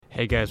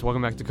Hey guys,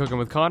 welcome back to Cooking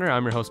with Connor.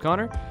 I'm your host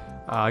Connor.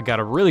 I got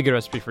a really good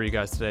recipe for you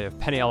guys today of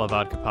penne alla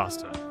vodka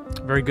pasta.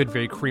 Very good,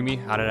 very creamy.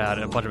 I had it at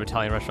a bunch of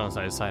Italian restaurants,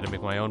 and I decided to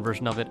make my own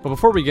version of it. But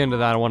before we get into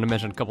that, I want to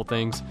mention a couple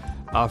things.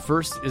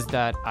 First is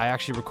that I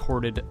actually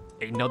recorded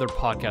another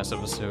podcast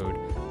episode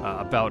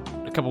about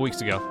a couple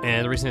weeks ago,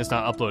 and the reason it's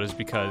not uploaded is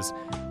because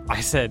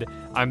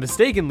I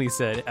mistakenly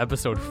said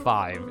episode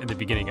 5 in the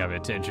beginning of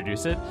it to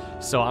introduce it.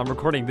 So I'm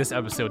recording this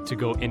episode to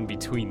go in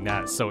between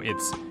that, so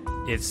it's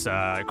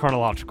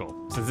chronological,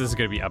 since this is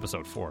going to be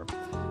episode 4.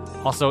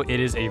 Also, it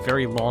is a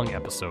very long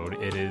episode.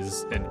 It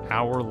is an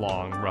hour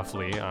long,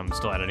 roughly. I'm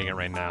still editing it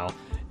right now.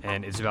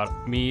 And it's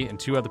about me and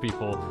 2 other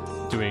people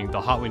doing the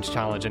Hot Wings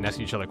challenge and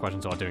asking each other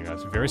questions while doing that.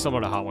 It's very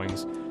similar to Hot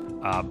Wings,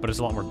 but it's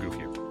a lot more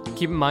goofier.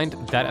 Keep in mind,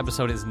 that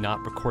episode is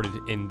not recorded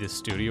in this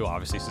studio,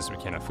 obviously, since we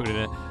can't have food in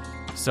it.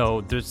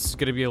 So there's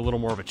going to be a little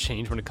more of a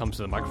change when it comes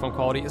to the microphone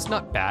quality. It's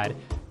not bad.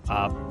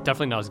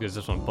 Definitely not as good as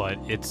this one, but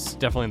it's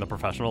definitely in the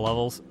professional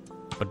levels.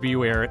 But be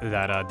aware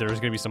that there's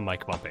going to be some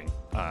mic bumping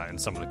in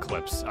some of the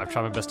clips. I've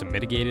tried my best to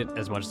mitigate it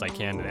as much as I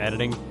can in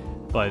editing,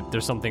 but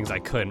there's some things I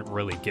couldn't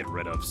really get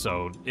rid of.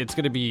 So it's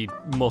going to be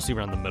mostly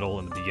around the middle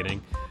and the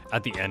beginning.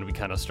 At the end, we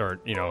kind of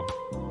start,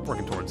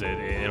 working towards it.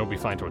 It'll be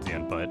fine towards the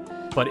end,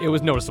 but it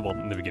was noticeable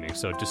in the beginning,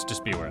 so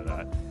just be aware of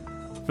that.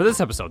 For this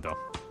episode, though,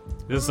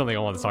 this is something I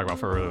wanted to talk about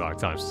for a really long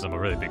time since I'm a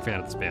really big fan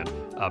of this band,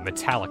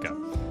 Metallica.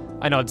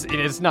 I know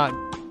it's not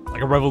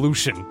like a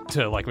revolution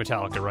to like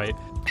Metallica, right?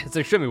 It's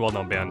an extremely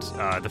well-known band,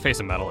 the face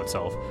of metal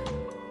itself.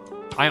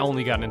 I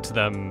only got into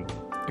them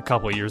a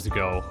couple of years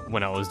ago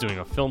when I was doing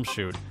a film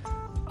shoot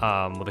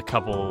with a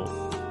couple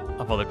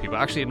of other people.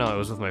 Actually, no, it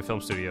was with my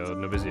film studio,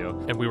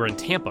 Novizio, and we were in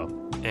Tampa,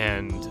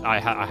 and I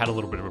had a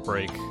little bit of a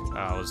break.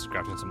 I was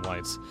grabbing some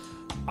lights.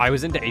 I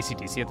was into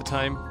AC/DC at the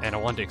time, and I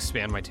wanted to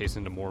expand my taste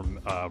into more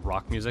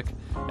rock music,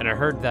 and I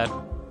heard that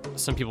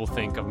some people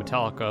think of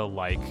Metallica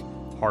like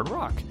hard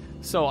rock.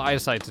 So I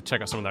decided to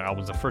check out some of their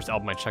albums. The first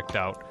album I checked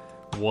out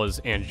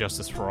was And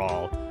Justice for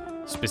All,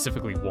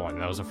 specifically One.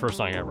 That was the first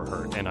song I ever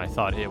heard, and I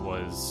thought it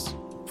was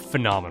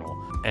phenomenal.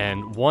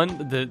 And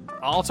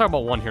I'll talk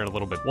about One here in a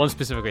little bit. One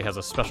specifically has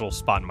a special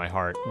spot in my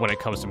heart when it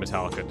comes to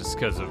Metallica, just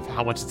because of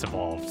how much it's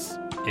evolved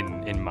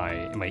in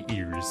my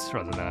ears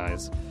rather than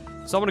eyes.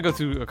 So I'm gonna go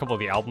through a couple of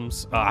the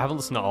albums. I haven't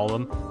listened to all of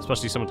them,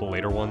 especially some of the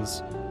later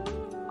ones.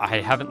 I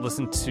haven't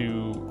listened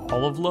to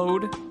all of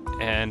Load,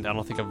 and I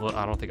don't think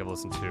I've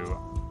listened to.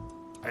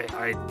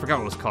 I forgot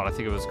what it was called. I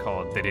think it was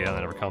called The Day That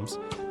Never Comes.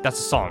 That's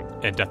a song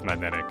in Death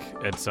Magnetic.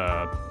 That's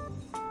the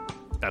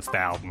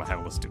album I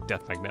haven't listened to,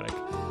 Death Magnetic.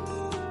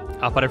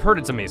 But I've heard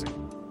it's amazing.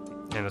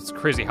 And it's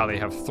crazy how they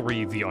have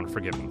 3 The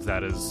Unforgiven.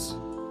 That is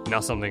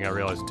not something I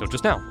realized until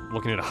just now,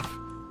 looking it up.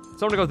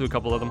 So I'm going to go through a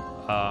couple of them.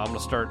 I'm going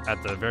to start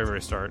at the very,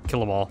 very start,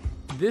 Kill 'Em All.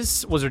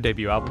 This was their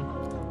debut album.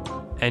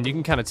 And you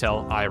can kind of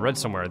tell, I read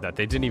somewhere that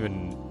they didn't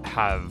even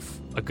have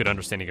a good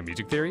understanding of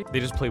music theory. They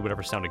just played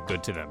whatever sounded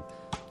good to them.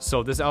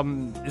 So this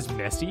album is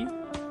messy,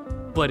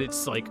 but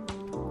it's like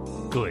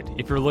good.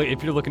 If you're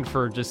looking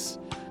for just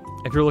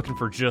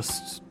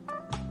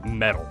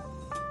metal,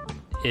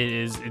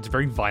 it's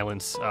very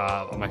violent.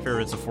 My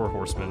favorite is The Four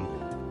Horsemen,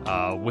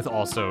 with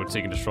also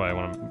Take and Destroy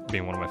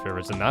being one of my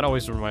favorites, and that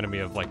always reminded me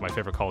of like my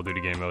favorite Call of Duty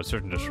game. It was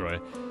Search and Destroy.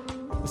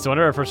 So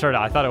whenever I first started,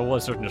 I thought it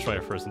was Search and Destroy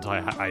at first until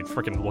I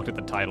freaking looked at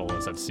the title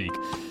and said Seek.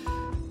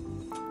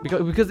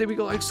 Because they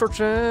go like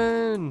search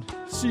and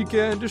seek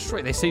and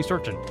destroy. They say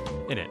searching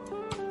in it.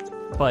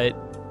 But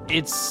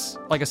it's,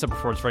 like I said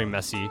before, it's very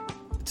messy.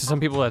 To some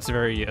people, that's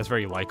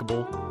very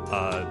likable.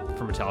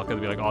 For Metallica,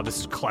 they'd be like, "Oh, this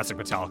is classic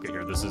Metallica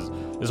here. This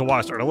is why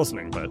I started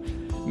listening." But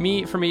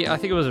for me, I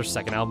think it was their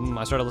second album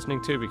I started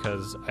listening to,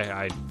 because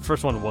I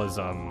first one was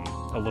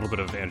a little bit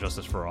of And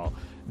Justice for All.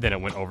 Then it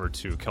went over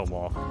to Kill 'Em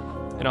All,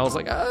 and I was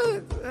like,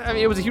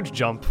 it was a huge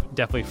jump,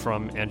 definitely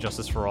from And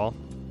Justice for All,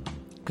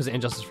 because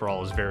And Justice for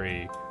All is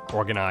very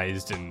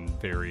organized and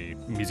very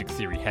music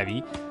theory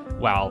heavy,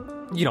 while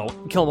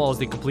Kill 'Em All is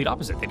the complete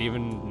opposite. They didn't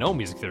even know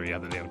music theory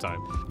at the damn time.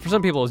 For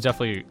some people, it's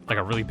definitely like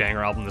a really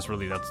banger album. That's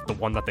the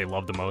one that they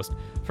love the most.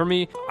 For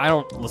me, I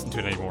don't listen to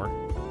it anymore.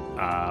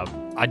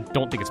 I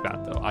don't think it's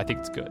bad though. I think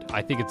it's good.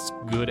 I think it's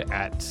good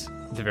at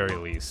the very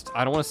least.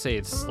 I don't want to say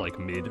it's like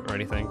mid or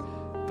anything,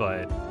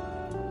 but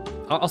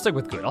I'll stick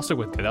with good. That's how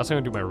I'm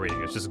gonna do my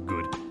rating. It's just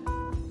good.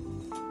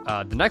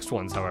 The next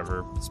ones,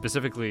 however,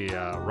 specifically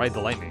Ride the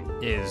Lightning,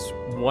 is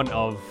one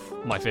of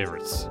my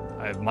favorites.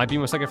 It might be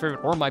my second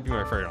favorite, or might be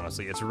my favorite,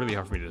 honestly. It's really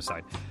hard for me to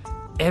decide.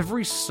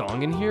 Every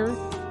song in here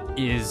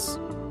is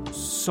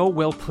so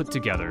well put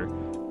together,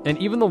 and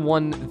even the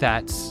one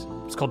that's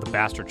called The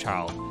Bastard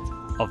Child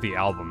of the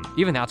album,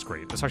 even that's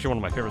great. It's actually one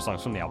of my favorite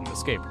songs from the album,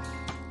 Escape.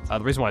 The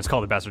reason why it's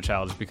called The Bastard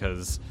Child is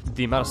because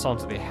the amount of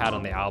songs that they had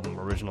on the album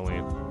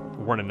originally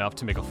weren't enough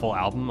to make a full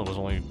album. It was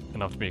only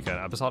enough to make an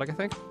episodic, I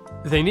think.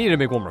 They needed to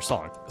make one more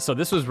song. So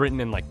this was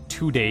written in like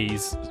 2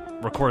 days,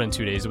 recorded in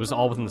 2 days. It was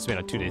all within the span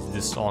of 2 days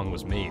this song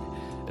was made,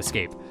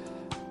 Escape.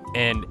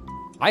 And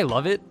I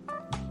love it.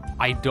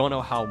 I don't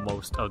know how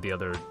most of the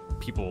other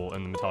people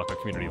in the Metallica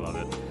community love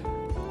it.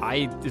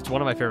 It's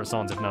one of my favorite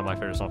songs, if not my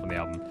favorite song from the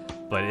album.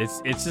 but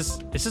it's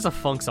just a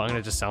funk song, and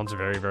it just sounds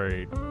very,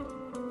 very,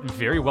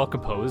 very well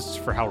composed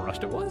for how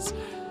rushed it was.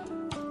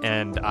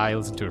 And I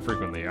listen to it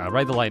frequently.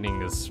 Ride the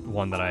Lightning is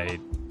one that I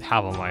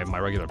have on my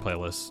regular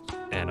playlist,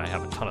 and I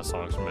have a ton of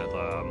songs from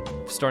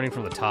it. Starting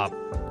from the top,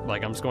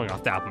 like I'm just going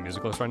off the Apple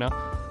Music list right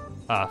now.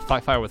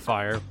 Fight Fire with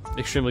Fire,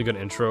 extremely good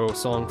intro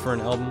song for an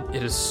album.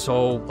 It is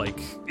so like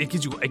it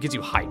gets you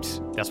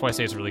hyped. That's why I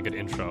say it's a really good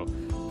intro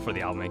for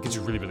the album. It gets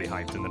you really, really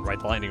hyped. And then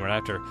Ride the Lightning right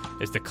after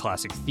is the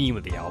classic theme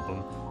of the album,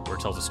 where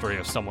it tells the story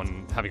of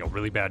someone having a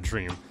really bad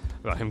dream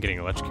about him getting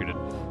electrocuted.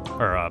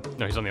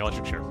 No, he's on the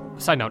electric chair.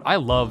 Side note, I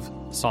love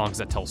songs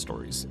that tell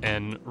stories,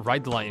 and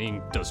Ride the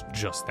Lightning does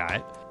just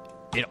that.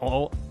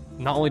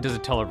 Not only does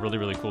it tell a really,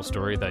 really cool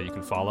story that you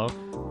can follow,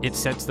 it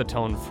sets the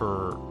tone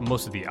for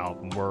most of the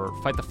album, where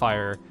Fight the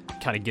Fire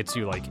kind of gets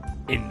you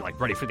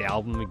ready for the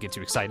album, it gets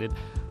you excited.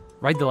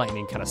 Ride the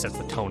Lightning kind of sets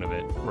the tone of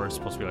it, where it's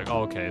supposed to be like,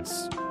 oh, okay,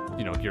 it's,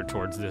 geared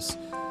towards this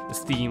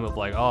theme of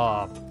like,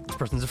 oh, this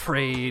person's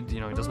afraid, he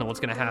doesn't know what's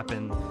going to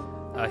happen.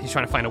 He's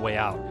trying to find a way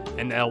out.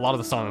 And a lot of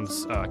the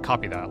songs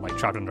copy that, like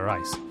Trapped Under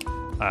Ice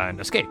and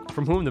Escape.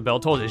 From Whom the Bell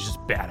Tolls is just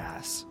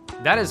badass.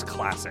 That is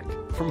classic.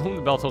 From Whom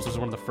the Bell Tolls was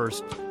one of the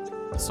first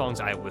songs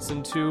I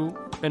listened to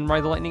in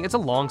Ride the Lightning. It's a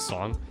long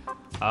song,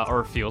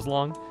 or it feels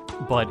long,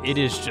 but it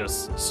is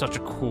just such a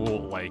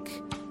cool like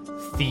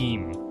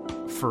theme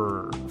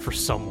for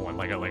someone,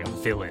 like a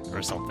villain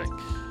or something.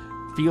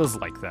 Feels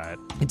like that.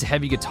 It's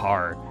heavy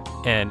guitar,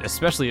 and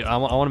especially I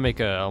want to make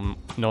a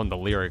known the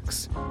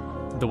lyrics.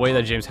 The way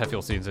that James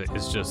Hetfield sings it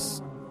is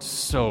just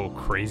so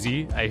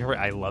crazy.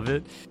 I love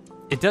it.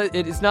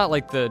 It's not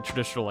like the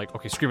traditional like,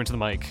 okay, scream into the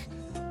mic,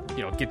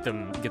 get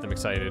them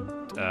excited,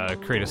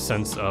 create a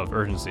sense of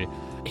urgency.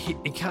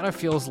 It kind of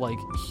feels like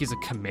he's a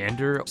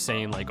commander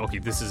saying like, okay,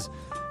 this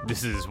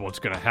is what's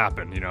gonna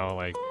happen,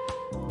 like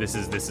this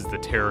is the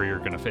terror you're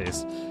gonna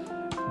face.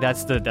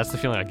 That's the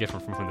feeling I get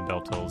from the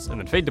Bell Tolls. And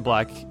then Fade to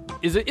Black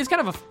is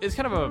kind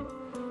of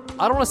a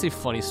I don't want to say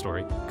funny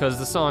story, because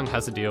the song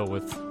has to deal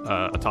with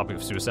a topic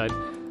of suicide.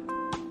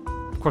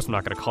 Of course, I'm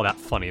not going to call that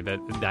funny.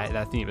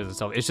 That theme is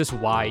itself. It's just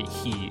why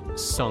he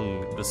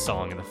sung the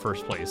song in the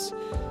first place.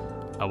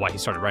 Why he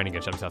started writing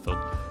it, James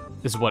Hetfield.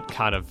 This is what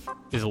kind of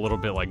is a little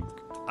bit like.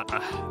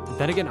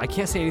 Then again, I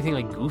can't say anything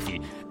like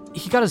goofy.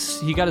 He got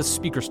his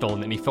speaker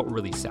stolen, and he felt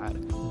really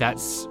sad.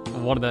 That's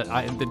one of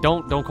the.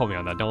 Don't call me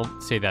on that.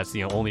 Don't say that's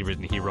the only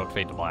reason he wrote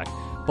Fade to Black.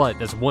 But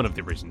that's one of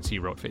the reasons he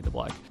wrote Fade to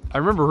Black. I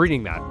remember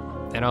reading that,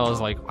 and I was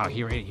like, wow,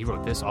 he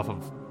wrote this off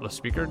of the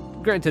speaker?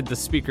 Granted, the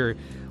speaker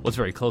was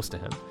very close to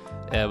him.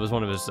 It was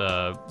one of his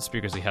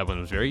speakers he had when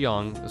he was very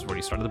young. That's what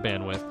he started the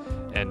band with.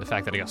 And the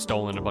fact that he got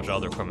stolen and a bunch of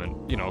other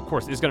equipment, of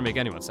course, is going to make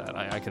anyone sad.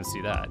 I can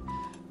see that.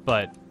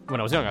 But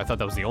when I was young, I thought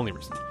that was the only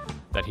reason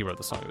that he wrote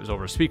the song. It was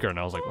over a speaker, and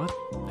I was like, what?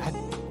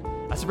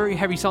 That's a very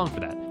heavy song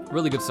for that.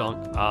 Really good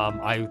song.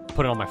 I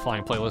put it on my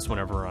flying playlist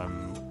whenever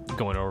I'm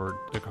going over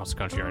across the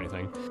country or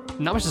anything.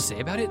 Not much to say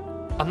about it.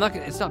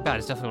 It's not bad.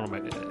 It's definitely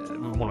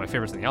one of my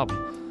favorites in the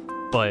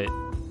album. But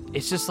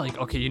it's just like,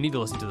 okay, you need to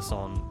listen to the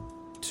song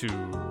to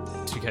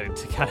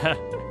kind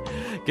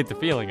of get the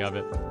feeling of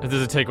it. If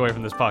there's a takeaway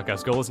from this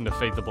podcast, go listen to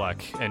Fade to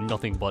Black and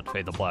nothing but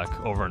Fade to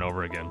Black over and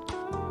over again.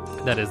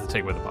 That is the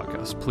takeaway of the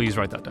podcast. Please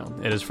write that down.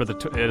 It is for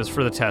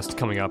the test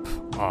coming up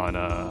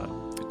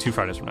on 2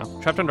 Fridays from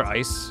now. Trapped Under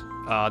Ice.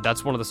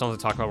 That's one of the songs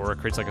I talk about where it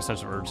creates like a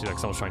sense of urgency, like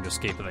someone's trying to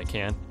escape if they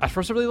can. At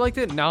first I really liked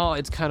it. Now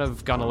it's kind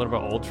of gotten a little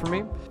bit old for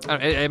me.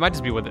 It might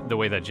just be with the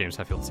way that James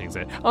Hetfield sings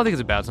it. I don't think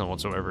it's a bad song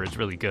whatsoever. It's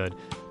really good.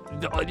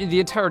 The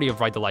entirety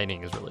of Ride the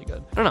Lightning is really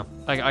good. I don't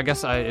know. I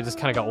guess it just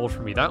kind of got old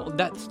for me.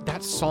 That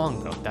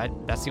song though,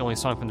 that's the only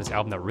song from this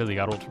album that really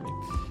got old for me.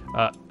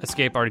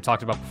 Escape I already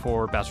talked about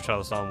before. Bastard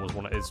Child of the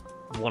Song is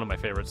one of my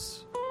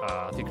favorites.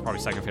 I think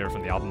probably second favorite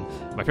from the album.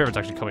 My favorite's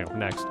actually coming up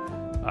next.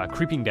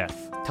 Creeping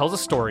Death tells a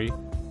story,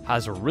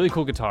 has a really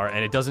cool guitar,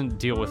 and it doesn't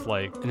deal with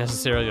like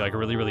necessarily like a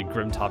really, really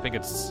grim topic.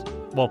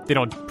 They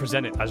don't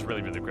present it as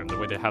really, really grim. The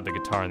way they have the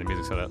guitar and the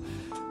music set up,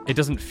 it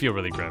doesn't feel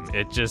really grim.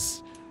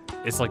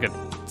 It's like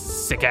a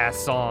sick ass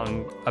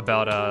song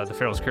about the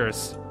Pharaoh's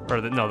curse,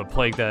 or the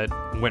plague that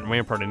went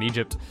rampant in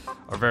Egypt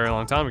a very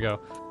long time ago.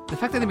 The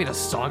fact that they made a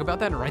song about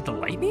that and Ride the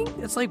Lightning,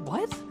 it's like,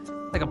 what?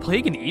 Like a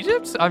plague in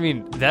Egypt? I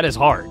mean, that is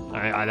hard.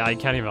 I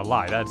can't even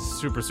lie. That's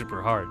super,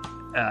 super hard.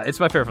 It's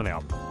my favorite from the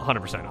album,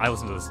 100%. I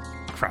listen to this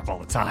crap all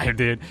the time,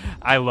 dude.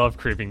 I love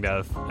Creeping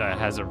Death. It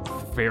has a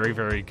very,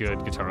 very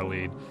good guitar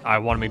lead. I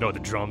want to make note of the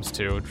drums,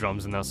 too.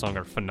 Drums in that song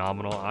are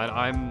phenomenal.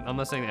 I'm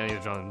not saying that any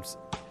of the drums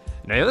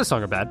in any other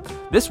song are bad.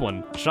 This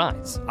one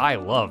shines. I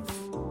love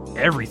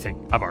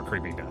everything about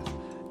Creeping Death.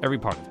 Every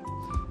part of it.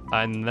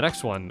 And the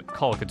next one,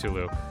 Call of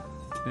Cthulhu.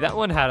 That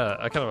one had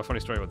a kind of a funny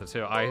story with it,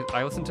 too.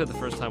 I listened to it the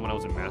first time when I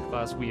was in math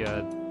class. We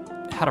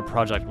had a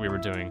project we were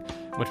doing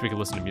which we could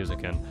listen to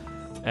music in.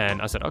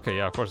 And I said, okay,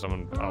 yeah, of course,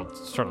 I'll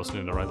start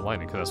listening to Ride the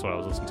Lightning, because that's what I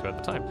was listening to at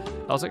the time.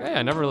 I was like, hey,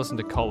 I never listened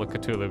to Call of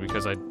Cthulhu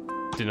because I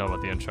didn't know about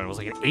the intro. It was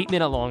like an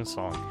 8-minute long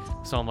song.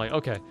 So I'm like,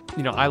 okay,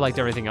 I liked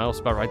everything else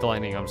about Ride the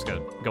Lightning. I'm just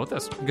going to go with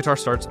this. Guitar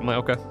starts. I'm like,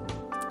 okay.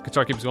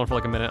 Guitar keeps going for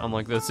like a minute. I'm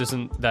like, this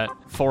isn't that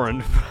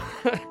foreign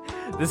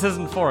this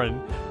isn't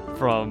foreign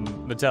from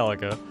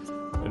Metallica.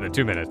 And then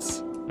 2 minutes.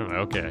 I'm like,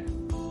 okay,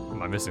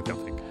 am I missing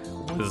something?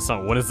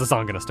 When is the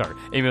song gonna start?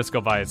 8 minutes go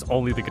by, it's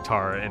only the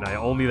guitar, and I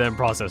only then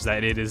process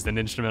that it is an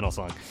instrumental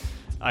song.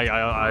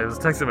 I was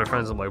texting my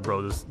friends, I'm like,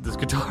 bro, this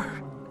guitar,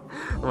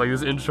 I'm like,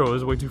 this intro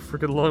is way too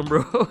freaking long,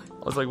 bro.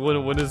 I was like,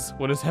 when is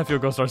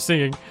Hetfield gonna start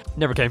singing?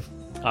 Never came.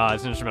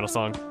 It's an instrumental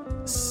song.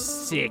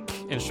 Sick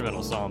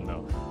instrumental song,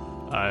 though.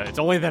 It's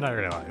only then I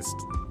realized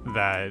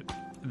that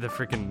the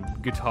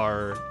freaking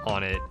guitar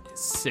on it is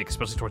sick,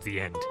 especially towards the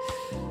end.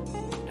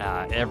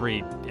 Every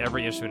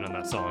instrument on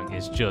that song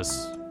is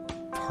just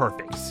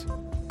perfect.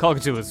 Call of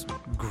Cthulhu is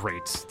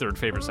great. Third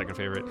favorite, second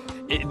favorite.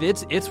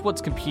 It's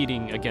what's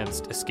competing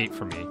against Escape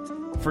for me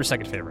for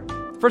second favorite.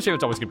 First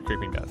favorite's always gonna be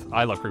Creeping Death.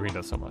 I love Creeping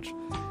Death so much.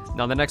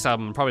 Now the next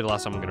album, probably the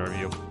last album I'm gonna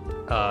review,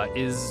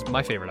 is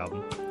my favorite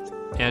album,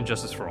 And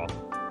Justice for All.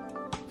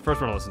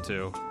 First one to listen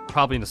to,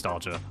 probably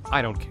nostalgia.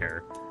 I don't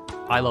care.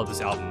 I love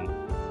this album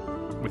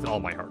with all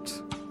my heart,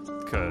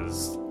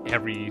 because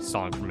every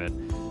song from it,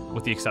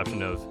 with the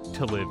exception of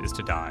To Live Is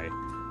to Die,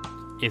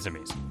 is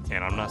amazing.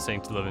 And I'm not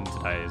saying To Live and To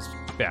Die is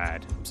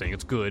bad. I'm saying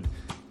it's good,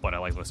 but I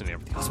like listening to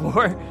everything else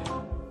more.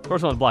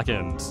 First one, Black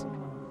End.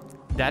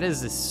 That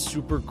is a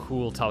super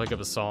cool topic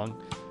of a song,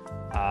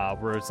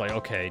 where it's like,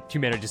 okay,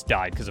 humanity just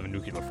died because of a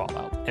nuclear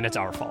fallout, and it's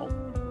our fault.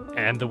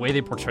 And the way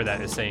they portray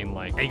that is saying,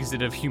 like,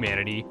 exit of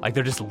humanity, like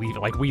they're just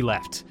leaving, like we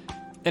left.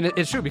 And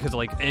it's true, because,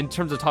 like, in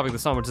terms of the topic of the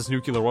song, which is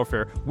nuclear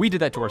warfare, we did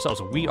that to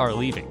ourselves. We are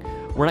leaving.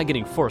 We're not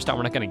getting forced out.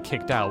 We're not getting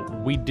kicked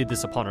out. We did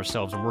this upon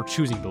ourselves, and we're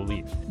choosing to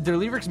leave. Their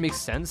lyrics make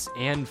sense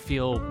and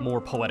feel more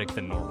poetic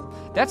than normal.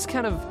 That's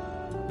kind of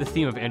the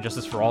theme of And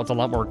Justice for All. It's a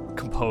lot more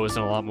composed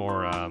and a lot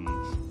more,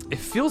 it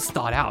feels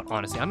thought out,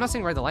 honestly. I'm not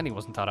saying Ride the Lightning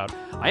wasn't thought out.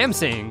 I am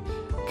saying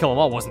Kill 'Em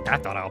All wasn't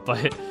that thought out,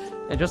 but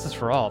And Justice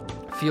for All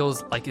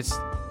feels like it's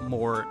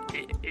more,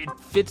 it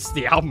fits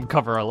the album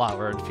cover a lot,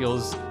 where it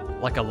feels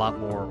like a lot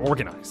more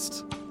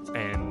organized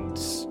and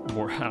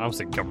more, I don't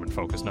say government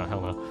focused, no, hell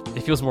no.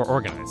 It feels more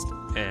organized,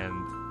 and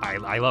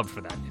I love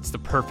for that. It's the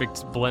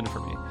perfect blend for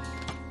me.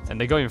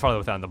 And they go even farther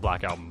with that in the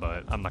Black Album,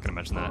 but I'm not going to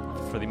mention that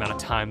for the amount of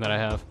time that I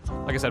have.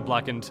 Like I said,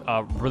 Blackened,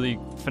 really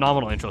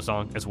phenomenal intro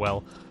song as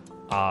well.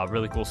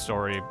 Really cool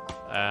story.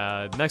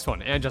 Next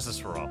one, And Justice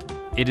for All.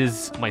 It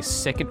is my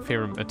second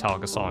favorite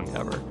Metallica song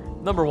ever.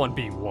 Number one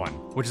being One,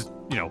 which is,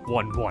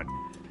 1-1.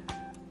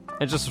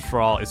 And Justice for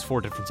All is 4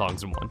 different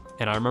songs in one.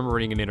 And I remember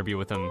reading an interview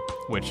with them,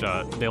 which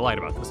they lied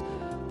about this.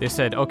 They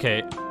said,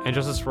 okay, And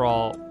Justice for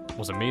All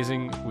was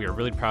amazing. We are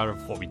really proud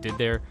of what we did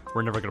there.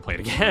 We're never going to play it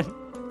again.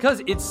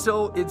 Because it's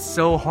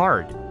so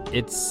hard.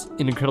 It's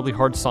an incredibly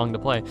hard song to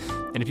play.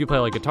 And if you play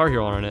like Guitar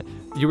Hero on it,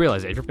 you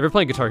realize that. If you're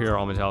playing Guitar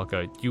Hero on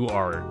Metallica, you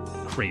are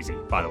crazy,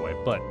 by the way.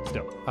 But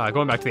still,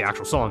 going back to the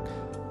actual song,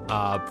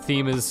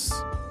 theme is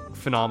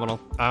phenomenal.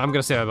 I'm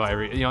going to say that about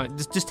every,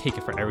 just take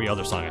it for every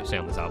other song I say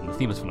on this album. The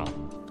theme is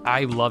phenomenal.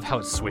 I love how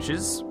it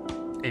switches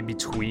in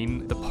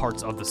between the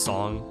parts of the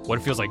song. What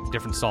it feels like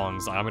different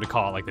songs. I'm going to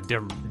call it like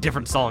the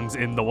different songs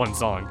in the one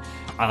song.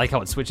 I like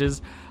how it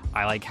switches.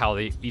 I like how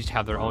they each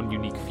have their own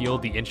unique feel.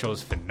 The intro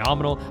is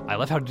phenomenal. I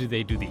love how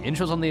they do the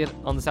intros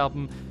on this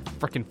album.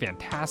 Freaking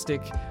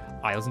fantastic.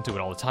 I listen to it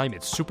all the time.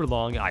 It's super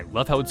long. I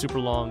love how it's super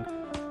long.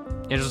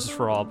 And Justice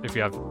for All, if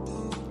you have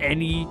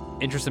any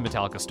interest in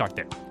Metallica, start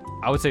there.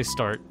 I would say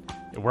start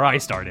where I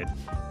started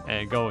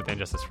and go with And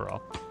Justice for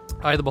All.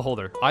 Eye of the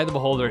Beholder. Eye of the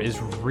Beholder is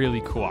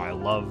really cool. I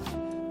love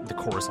the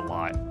chorus a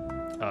lot.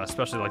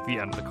 Especially like the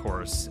end of the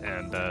chorus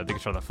and the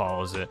guitar that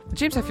follows it.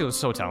 James Hetfield is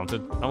so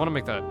talented. I want to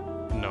make that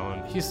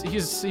known.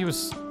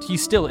 He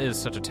still is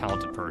such a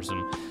talented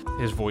person.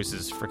 His voice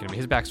is freaking amazing.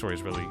 His backstory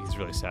is he's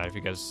really sad. If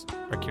you guys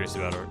are curious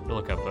about it,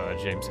 look up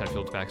James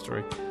Hetfield's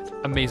backstory.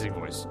 Amazing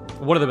voice.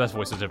 One of the best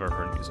voices I've ever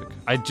heard in music.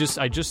 I just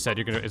said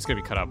it's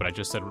gonna be cut out, but I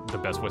just said the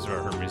best voice I've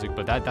ever heard in music.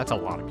 But that's a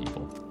lot of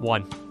people.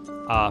 One,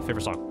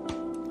 favorite song.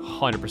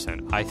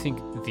 100%. I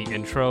think the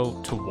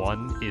intro to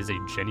One is a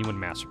genuine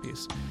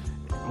masterpiece.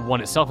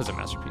 One itself is a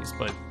masterpiece,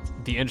 but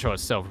the intro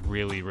itself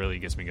really, really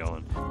gets me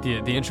going.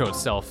 The intro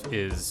itself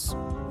is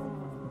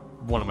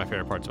one of my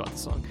favorite parts about the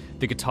song.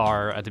 The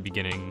guitar at the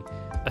beginning,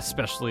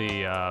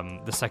 especially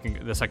the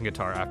second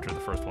guitar after the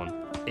first one,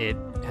 it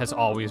has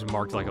always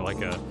marked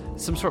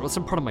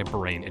some part of my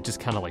brain. It just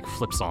kind of like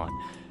flips on,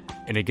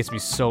 and it gets me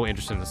so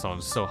interested in the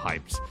song, so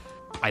hyped.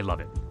 I love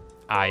it.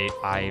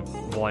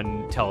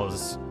 One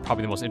tells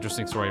probably the most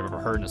interesting story I've ever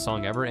heard in a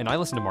song ever, and I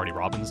listen to Marty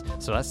Robbins,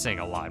 so that's saying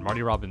a lot.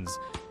 Marty Robbins,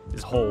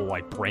 his whole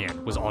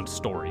brand was on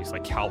stories,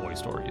 like cowboy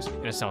stories,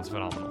 and it sounds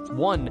phenomenal.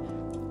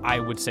 One, I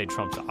would say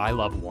trumps. I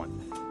love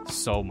One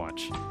so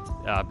much.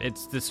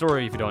 It's the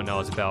story, if you don't know,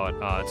 is about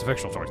it's a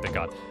fictional story, thank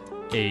God.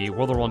 A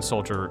World War I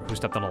soldier who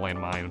stepped on a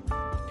landmine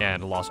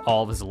and lost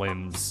all of his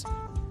limbs,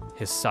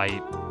 his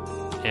sight,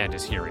 and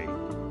his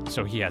hearing.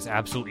 So he has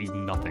absolutely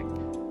nothing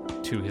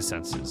to his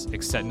senses,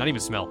 except not even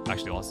smell.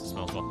 Actually lost his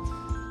smell as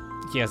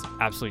well. He has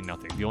absolutely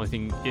nothing. The only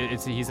thing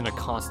is he's in a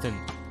constant,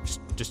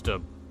 just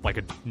a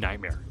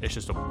nightmare. It's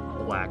just a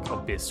black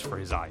abyss for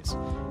his eyes,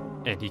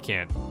 and he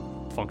can't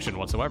function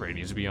whatsoever. It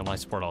needs to be on life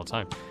support all the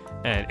time.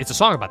 And it's a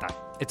song about that.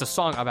 It's a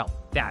song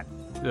about that.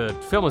 The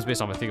film was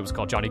based on, I think it was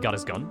called Johnny Got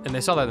His Gun. And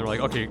they saw that and they were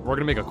like, okay, we're going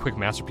to make a quick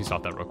masterpiece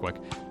off that real quick.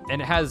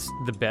 And it has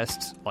the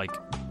best, like,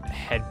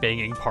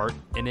 head-banging part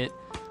in it,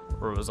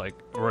 where it was like,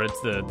 where it's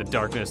the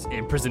darkness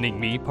imprisoning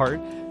me part.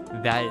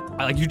 That,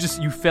 like,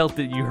 you felt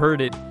it, you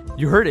heard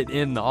it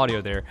in the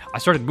audio there. I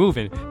started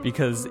moving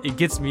because it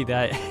gets me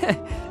that,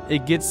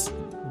 it gets,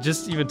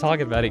 just even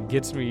talking about it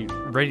gets me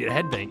ready to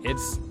headbang.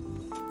 It's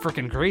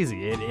freaking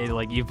crazy. It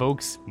like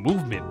evokes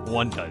movement.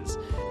 One does.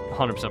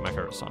 100% my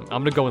favorite song.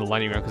 I'm gonna go with the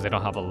lightning round because I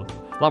don't have a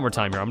lot more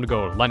time here. I'm gonna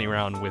go lightning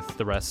round with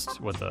the rest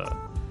with the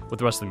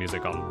rest of the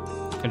music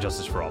on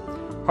Injustice for All.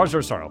 Heart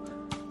Story Sorrow.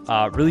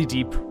 Really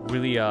deep,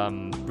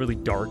 really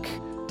dark.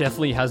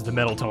 Definitely has the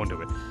metal tone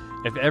to it.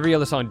 If every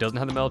other song doesn't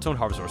have the metal tone,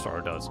 Harvest of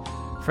Sorrow does.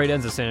 Freight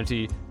Ends of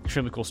Sanity,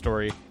 extremely cool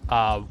story.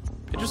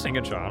 Interesting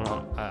intro. I don't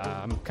know.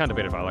 I'm kind of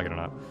debated if I like it or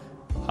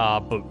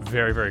not. But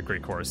very, very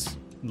great chorus.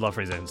 Love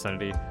Freight Ends of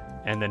Sanity.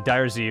 And then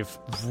Dyer's Eve,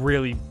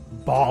 really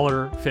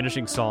baller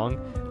finishing song.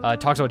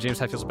 Talks about James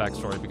Hetfield's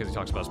backstory because he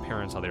talks about his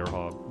parents, how they were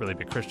all really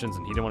big Christians,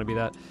 and he didn't want to be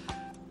that.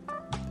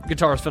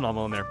 Guitar is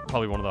phenomenal in there.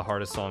 Probably one of the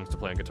hardest songs to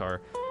play on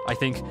guitar. I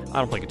think. I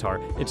don't play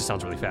guitar. It just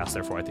sounds really fast,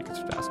 therefore I think it's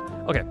fast.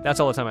 Okay, that's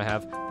all the time I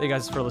have. Thank you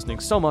guys for listening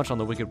so much on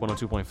the Wicked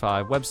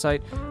 102.5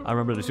 website.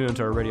 Remember to tune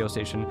into our radio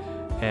station,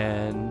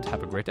 and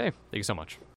have a great day. Thank you so much.